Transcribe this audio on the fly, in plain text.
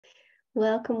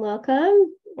Welcome,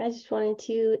 welcome. I just wanted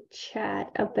to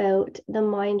chat about the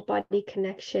mind-body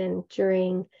connection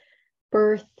during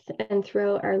birth and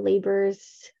throughout our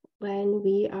labors when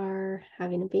we are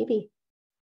having a baby.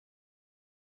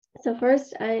 So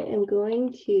first, I am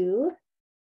going to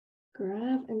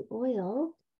grab an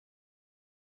oil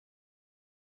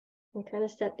and kind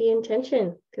of set the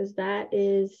intention, because that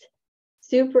is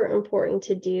super important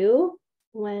to do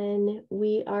when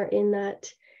we are in that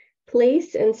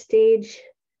place and stage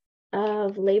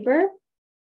of labor.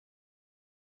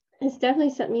 It's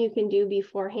definitely something you can do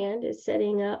beforehand, is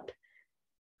setting up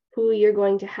who you're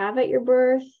going to have at your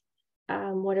birth.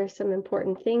 What are some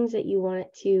important things that you want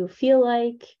it to feel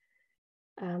like?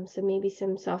 So maybe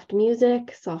some soft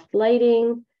music, soft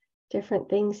lighting, different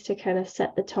things to kind of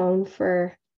set the tone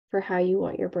for how you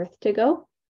want your birth to go.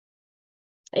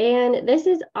 And this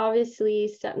is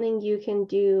obviously something you can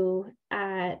do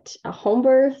at a home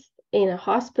birth, in a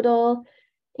hospital,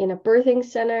 in a birthing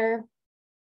center.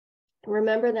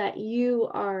 Remember that you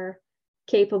are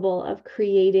capable of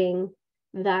creating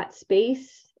that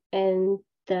space and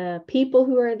the people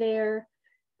who are there,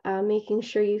 making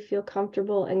sure you feel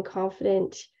comfortable and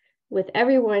confident with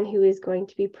everyone who is going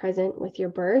to be present with your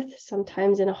birth.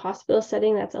 Sometimes in a hospital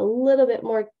setting, that's a little bit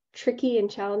more tricky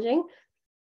and challenging,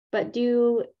 but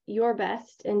do your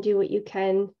best and do what you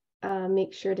can.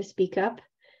 Make sure to speak up.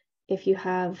 If you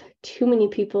have too many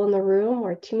people in the room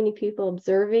or too many people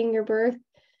observing your birth,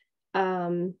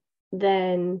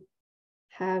 then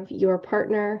have your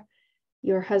partner,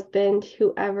 your husband,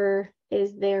 whoever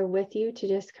is there with you, to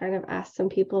just kind of ask some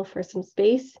people for some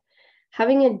space.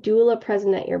 Having a doula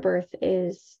present at your birth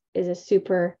is a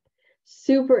super,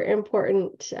 super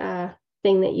important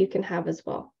thing that you can have as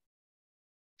well.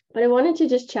 But I wanted to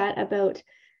just chat about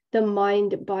the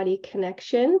mind-body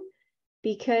connection,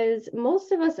 because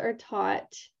most of us are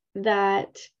taught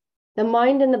that the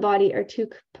mind and the body are two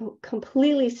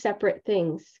completely separate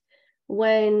things,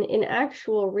 when in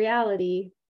actual reality,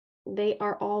 they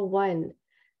are all one.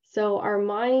 So our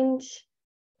mind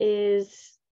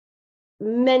is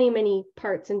many, many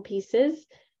parts and pieces,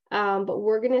 but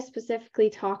we're going to specifically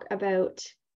talk about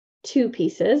two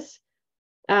pieces.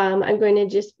 I'm going to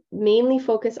just mainly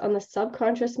focus on the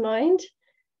subconscious mind,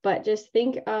 but just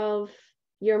think of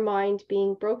your mind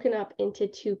being broken up into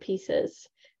two pieces.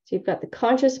 So you've got the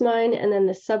conscious mind and then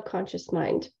the subconscious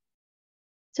mind.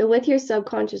 So with your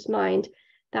subconscious mind,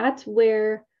 that's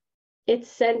where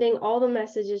it's sending all the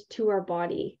messages to our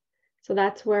body. So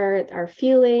that's where our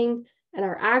feeling and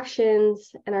our actions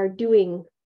and our doing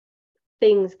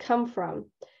things come from.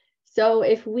 So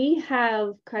if we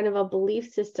have kind of a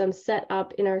belief system set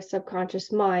up in our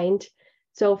subconscious mind,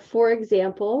 so for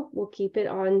example, we'll keep it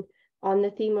on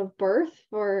the theme of birth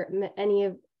for any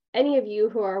of you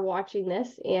who are watching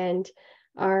this and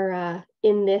are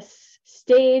in this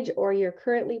stage, or you're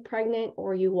currently pregnant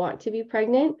or you want to be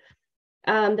pregnant,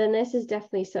 then this is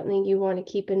definitely something you want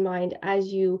to keep in mind as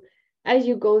you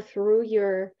go through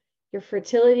your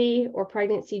fertility or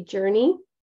pregnancy journey,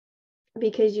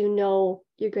 because you know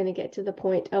you're going to get to the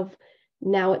point of,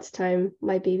 now it's time,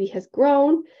 my baby has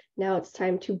grown, now it's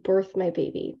time to birth my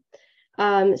baby.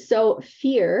 So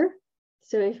fear,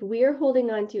 so if we're holding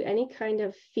on to any kind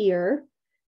of fear,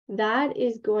 that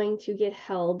is going to get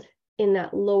held in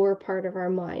that lower part of our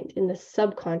mind, in the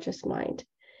subconscious mind.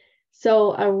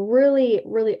 So a really,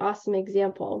 really awesome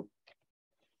example.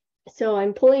 So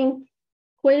I'm pulling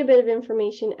quite a bit of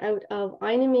information out of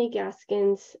Ina May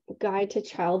Gaskin's Guide to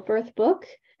Childbirth book.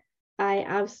 I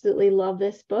absolutely love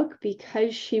this book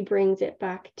because she brings it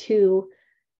back to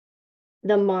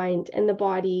the mind and the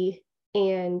body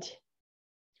and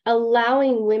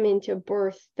allowing women to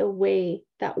birth the way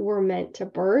that we're meant to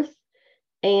birth,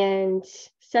 and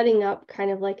setting up,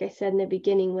 kind of like I said in the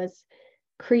beginning, was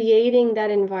creating that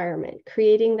environment,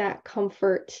 creating that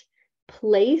comfort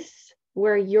place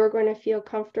where you're going to feel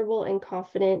comfortable and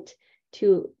confident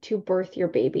to birth your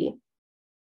baby.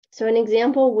 So an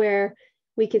example where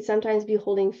we could sometimes be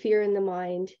holding fear in the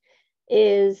mind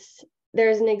is,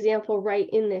 there's an example right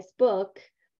in this book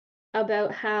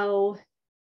about how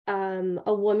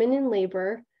a woman in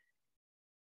labor,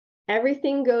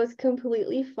 everything goes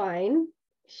completely fine.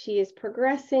 She is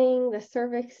progressing, the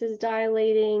cervix is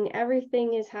dilating,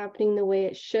 everything is happening the way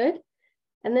it should.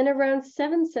 And then around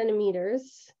 7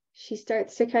 centimeters, she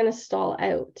starts to kind of stall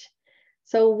out.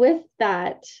 So with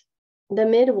that, the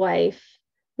midwife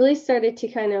really started to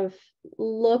kind of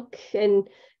look and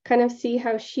kind of see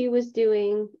how she was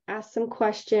doing, ask some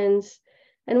questions.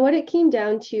 And what it came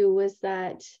down to was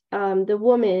that the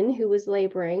woman who was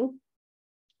laboring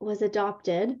was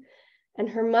adopted. And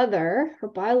her mother, her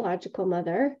biological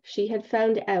mother, she had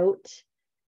found out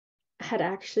had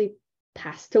actually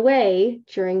passed away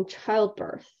during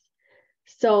childbirth.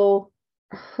 So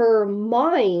her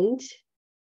mind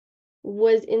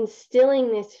was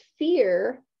instilling this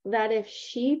fear that if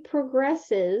she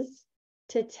progresses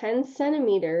to 10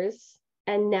 centimeters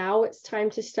and now it's time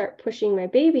to start pushing my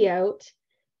baby out,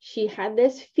 she had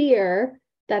this fear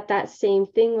that that same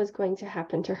thing was going to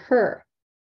happen to her.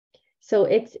 So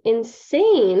it's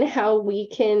insane how we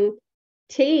can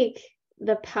take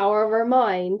the power of our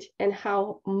mind and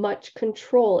how much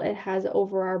control it has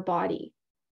over our body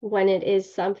when it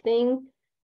is something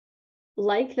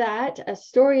like that, a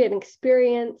story, an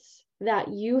experience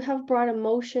that you have brought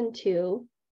emotion to,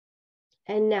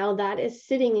 and now that is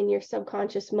sitting in your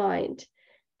subconscious mind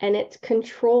and it's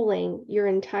controlling your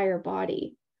entire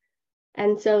body.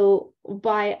 And so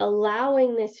by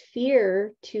allowing this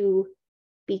fear to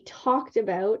be talked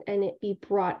about and it be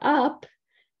brought up,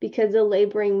 because the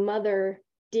laboring mother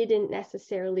didn't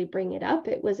necessarily bring it up,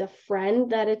 it was a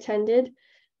friend that attended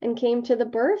and came to the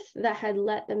birth that had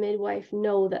let the midwife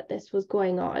know that this was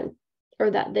going on,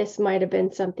 or that this might have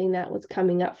been something that was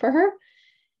coming up for her.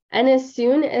 And as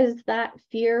soon as that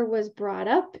fear was brought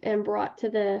up and brought to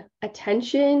the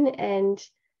attention and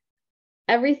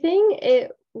everything,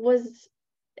 it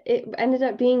ended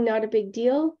up being not a big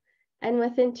deal. And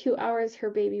within 2 hours,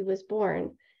 her baby was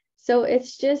born. So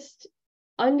it's just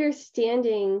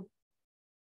understanding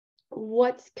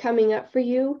what's coming up for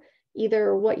you,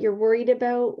 either what you're worried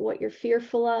about, what you're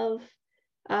fearful of.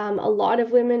 A lot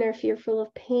of women are fearful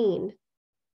of pain.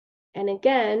 And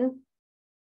again,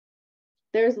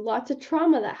 there's lots of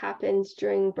trauma that happens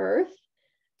during birth.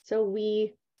 So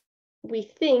we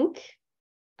think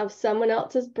of someone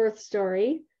else's birth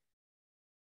story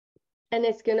and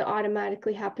it's going to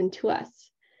automatically happen to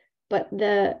us. But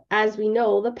as we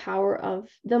know, the power of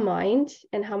the mind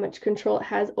and how much control it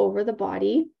has over the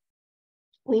body,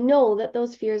 we know that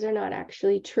those fears are not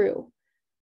actually true.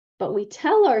 But we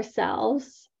tell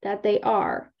ourselves that they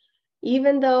are,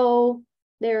 even though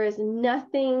there is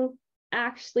nothing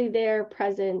actually there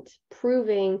present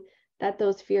proving that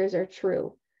those fears are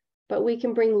true. But we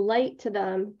can bring light to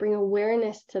them, bring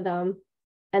awareness to them,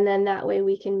 and then that way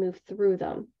we can move through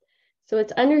them. So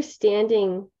it's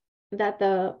understanding that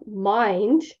the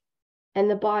mind and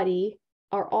the body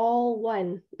are all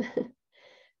one.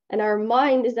 And our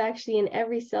mind is actually in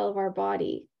every cell of our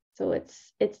body. So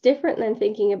it's different than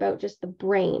thinking about just the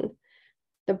brain.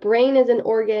 The brain is an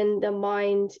organ, the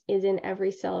mind is in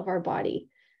every cell of our body.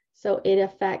 So it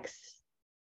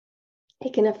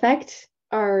can affect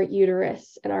our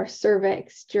uterus and our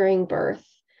cervix during birth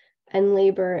and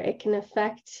labor. It can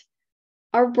affect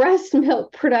our breast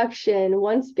milk production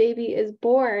once baby is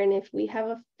born. If we have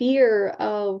a fear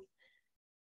of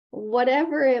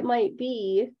whatever it might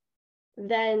be,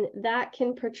 then that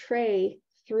can portray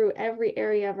through every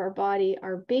area of our body.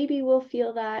 Our baby will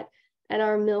feel that, and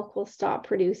our milk will stop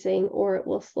producing or it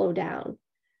will slow down.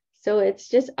 So it's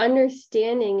just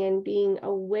understanding and being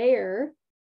aware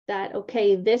that,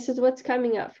 okay, this is what's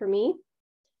coming up for me.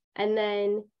 And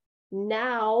then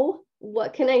now,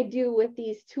 what can I do with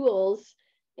these tools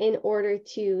in order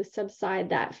to subside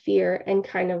that fear and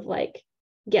kind of like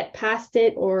get past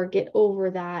it or get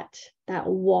over that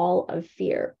wall of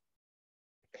fear?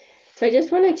 So I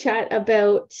just want to chat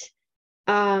about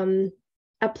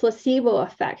a placebo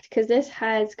effect, because this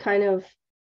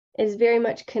is very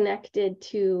much connected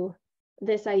to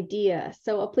this idea.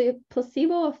 So a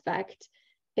placebo effect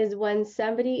is when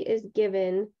somebody is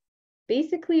given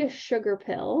basically a sugar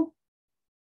pill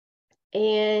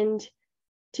and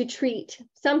to treat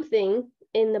something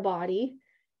in the body.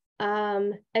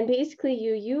 And basically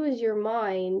you use your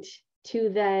mind to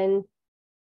then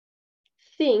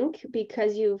think,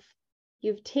 because you've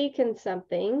taken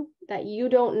something that you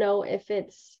don't know if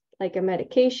it's like a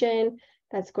medication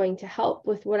that's going to help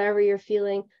with whatever you're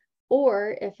feeling,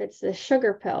 or if it's the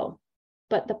sugar pill.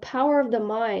 But the power of the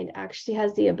mind actually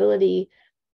has the ability,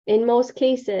 in most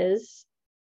cases,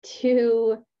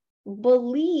 to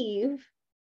believe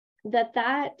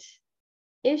that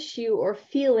issue or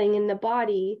feeling in the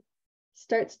body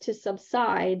starts to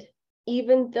subside,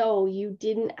 even though you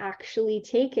didn't actually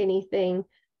take anything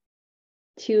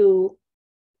to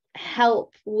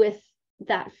help with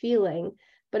that feeling.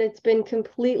 But it's been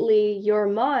completely your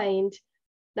mind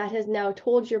that has now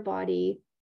told your body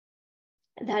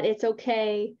that it's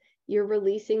okay. You're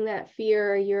releasing that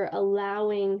fear. You're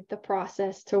allowing the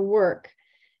process to work.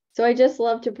 So I just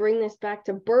love to bring this back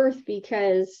to birth,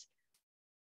 because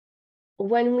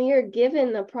when we are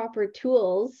given the proper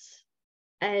tools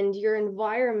and your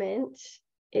environment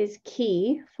is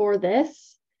key for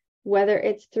this, whether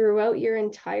it's throughout your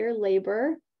entire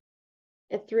labor,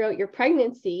 throughout your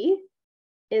pregnancy,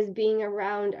 is being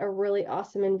around a really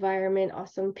awesome environment,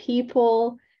 awesome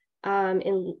people,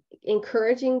 and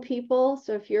encouraging people.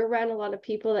 So if you're around a lot of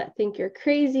people that think you're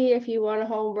crazy if you want a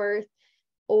home birth,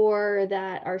 or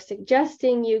that are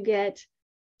suggesting you get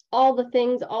all the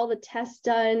things, all the tests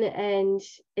done, and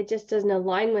it just doesn't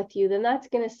align with you, then that's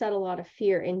going to set a lot of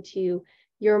fear into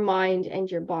your mind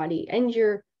and your body, and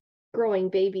your growing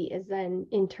baby is then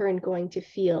in turn going to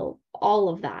feel all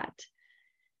of that.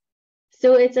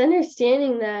 So it's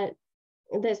understanding that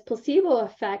this placebo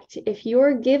effect, if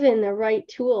you're given the right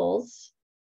tools,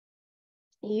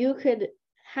 you could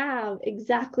have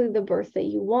exactly the birth that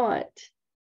you want.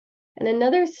 And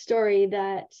another story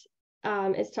that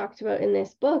is talked about in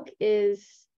this book is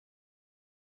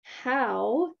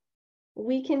how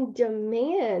we can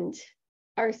demand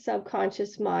our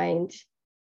subconscious mind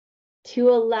to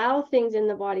allow things in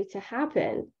the body to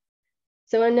happen.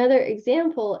 So another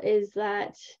example is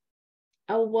that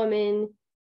a woman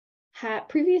had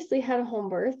previously had a home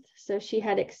birth, so she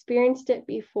had experienced it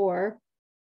before,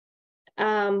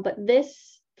 but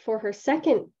this, for her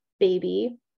second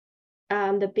baby,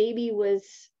 the baby was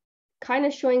kind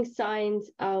of showing signs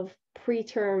of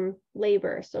preterm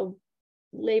labor, so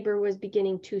labor was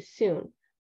beginning too soon.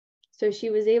 So she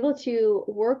was able to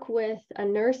work with a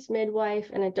nurse midwife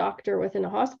and a doctor within a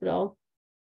hospital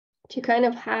to kind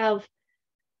of have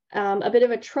a bit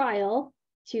of a trial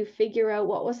to figure out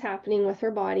what was happening with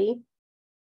her body.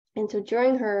 And so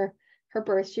during her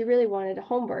birth, she really wanted a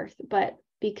home birth, but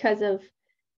because of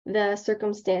the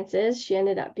circumstances, she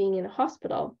ended up being in a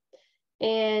hospital.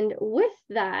 And with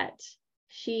that,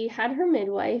 she had her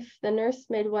midwife, the nurse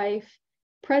midwife,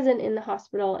 present in the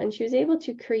hospital, and she was able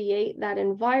to create that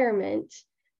environment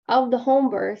of the home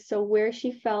birth. So where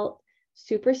she felt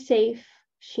super safe,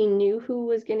 she knew who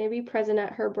was going to be present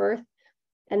at her birth,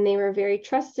 and they were very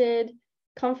trusted,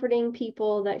 comforting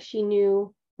people that she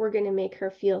knew were going to make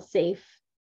her feel safe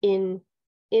in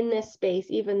this space,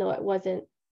 even though it wasn't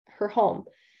her home.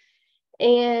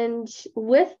 And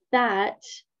with that,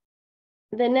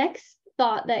 the next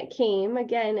thought that came,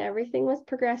 again, everything was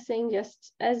progressing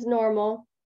just as normal.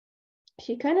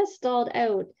 She kind of stalled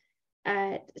out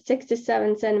at 6 to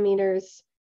 7 centimeters,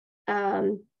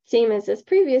 same as this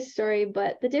previous story,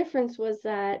 but the difference was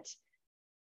that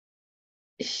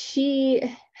she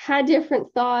had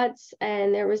different thoughts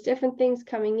and there was different things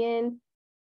coming in.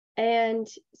 And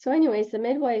so anyways, the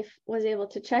midwife was able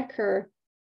to check her.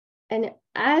 And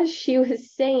as she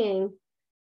was saying,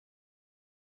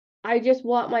 I just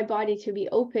want my body to be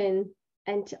open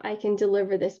and I can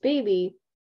deliver this baby,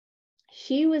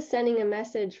 she was sending a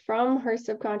message from her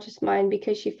subconscious mind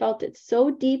because she felt it so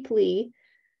deeply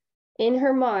in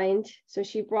her mind. So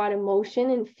she brought emotion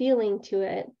and feeling to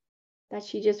it that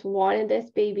she just wanted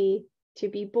this baby to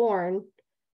be born.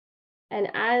 And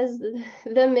as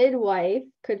the midwife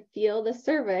could feel the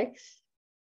cervix,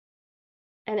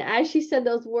 and as she said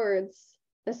those words,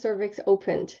 the cervix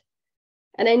opened.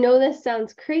 And I know this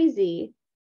sounds crazy,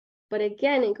 but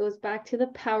again, it goes back to the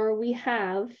power we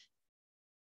have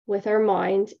with our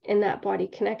mind and that body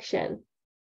connection.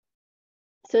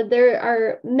 So there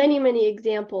are many, many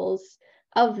examples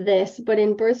of this, but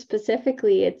in birth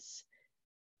specifically, it's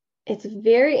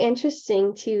very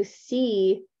interesting to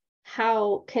see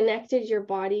how connected your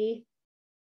body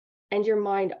and your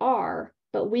mind are,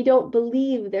 but we don't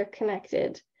believe they're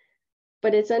connected.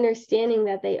 But it's understanding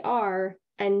that they are,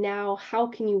 and now how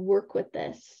can you work with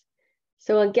this?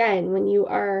 So again, when you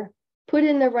are put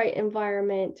in the right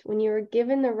environment, when you are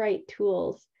given the right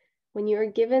tools, when you are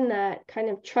given that kind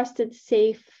of trusted,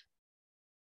 safe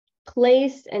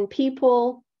place and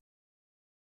people,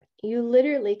 you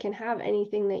literally can have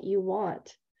anything that you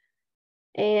want.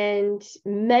 And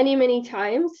many, many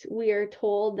times we are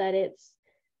told that it's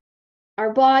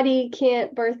our body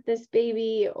can't birth this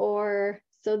baby, or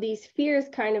so these fears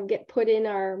kind of get put in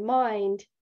our mind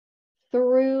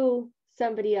through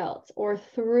somebody else or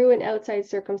through an outside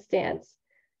circumstance.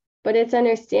 But it's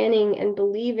understanding and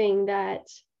believing that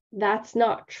that's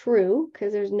not true,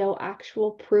 because there's no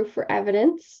actual proof or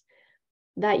evidence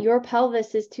that your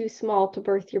pelvis is too small to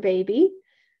birth your baby.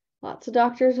 Lots of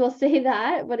doctors will say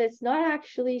that, but it's not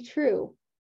actually true.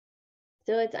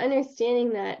 So it's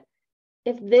understanding that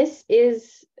if this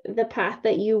is the path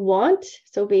that you want,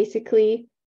 so basically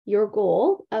your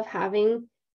goal of having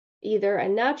either a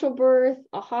natural birth,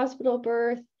 a hospital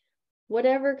birth,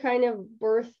 whatever kind of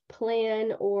birth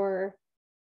plan, or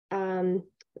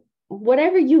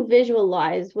whatever you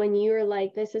visualize when you're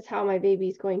like, this is how my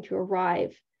baby's going to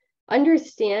arrive,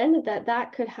 understand that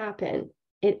that could happen.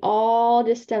 It all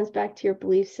just stems back to your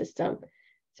belief system.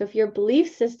 So if your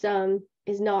belief system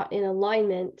is not in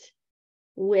alignment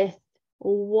with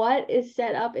what is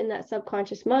set up in that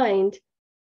subconscious mind,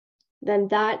 then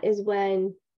that is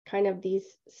when kind of these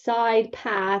side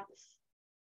paths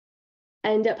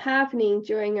end up happening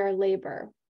during our labor.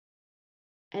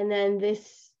 And then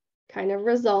this kind of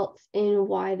results in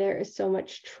why there is so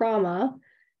much trauma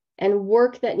and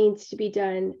work that needs to be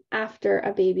done after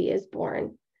a baby is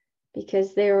born,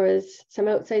 because there was some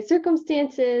outside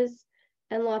circumstances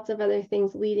and lots of other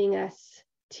things leading us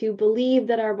to believe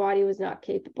that our body was not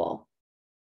capable.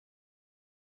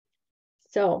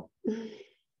 So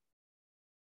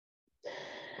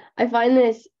I find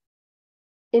this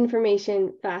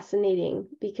information fascinating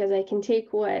because I can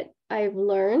take what I've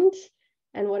learned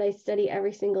and what I study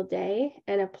every single day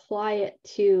and apply it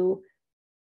to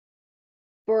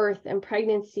birth and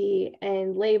pregnancy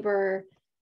and labor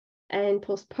and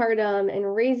postpartum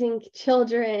and raising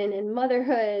children and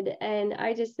motherhood. And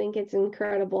I just think it's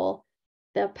incredible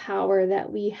the power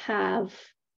that we have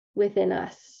within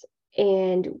us.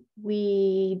 And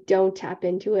we don't tap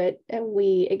into it, and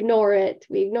we ignore it.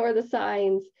 We ignore the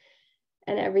signs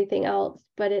and everything else.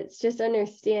 But it's just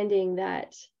understanding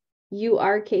that you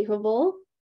are capable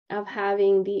of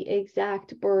having the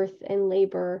exact birth and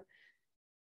labor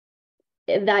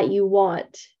that you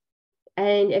want.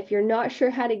 And if you're not sure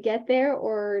how to get there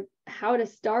or how to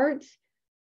start,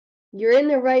 you're in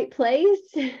the right place.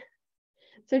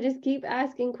 So just keep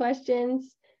asking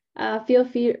questions. Feel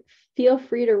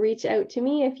free to reach out to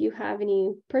me if you have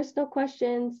any personal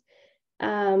questions,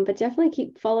 but definitely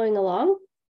keep following along.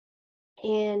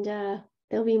 And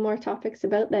there'll be more topics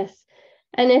about this.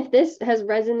 And if this has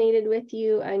resonated with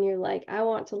you and you're like, I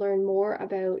want to learn more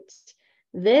about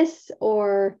this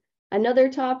or another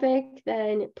topic,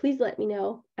 then please let me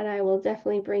know and I will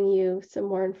definitely bring you some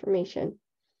more information.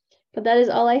 But that is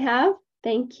all I have.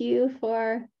 Thank you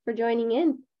for joining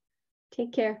in.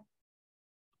 Take care.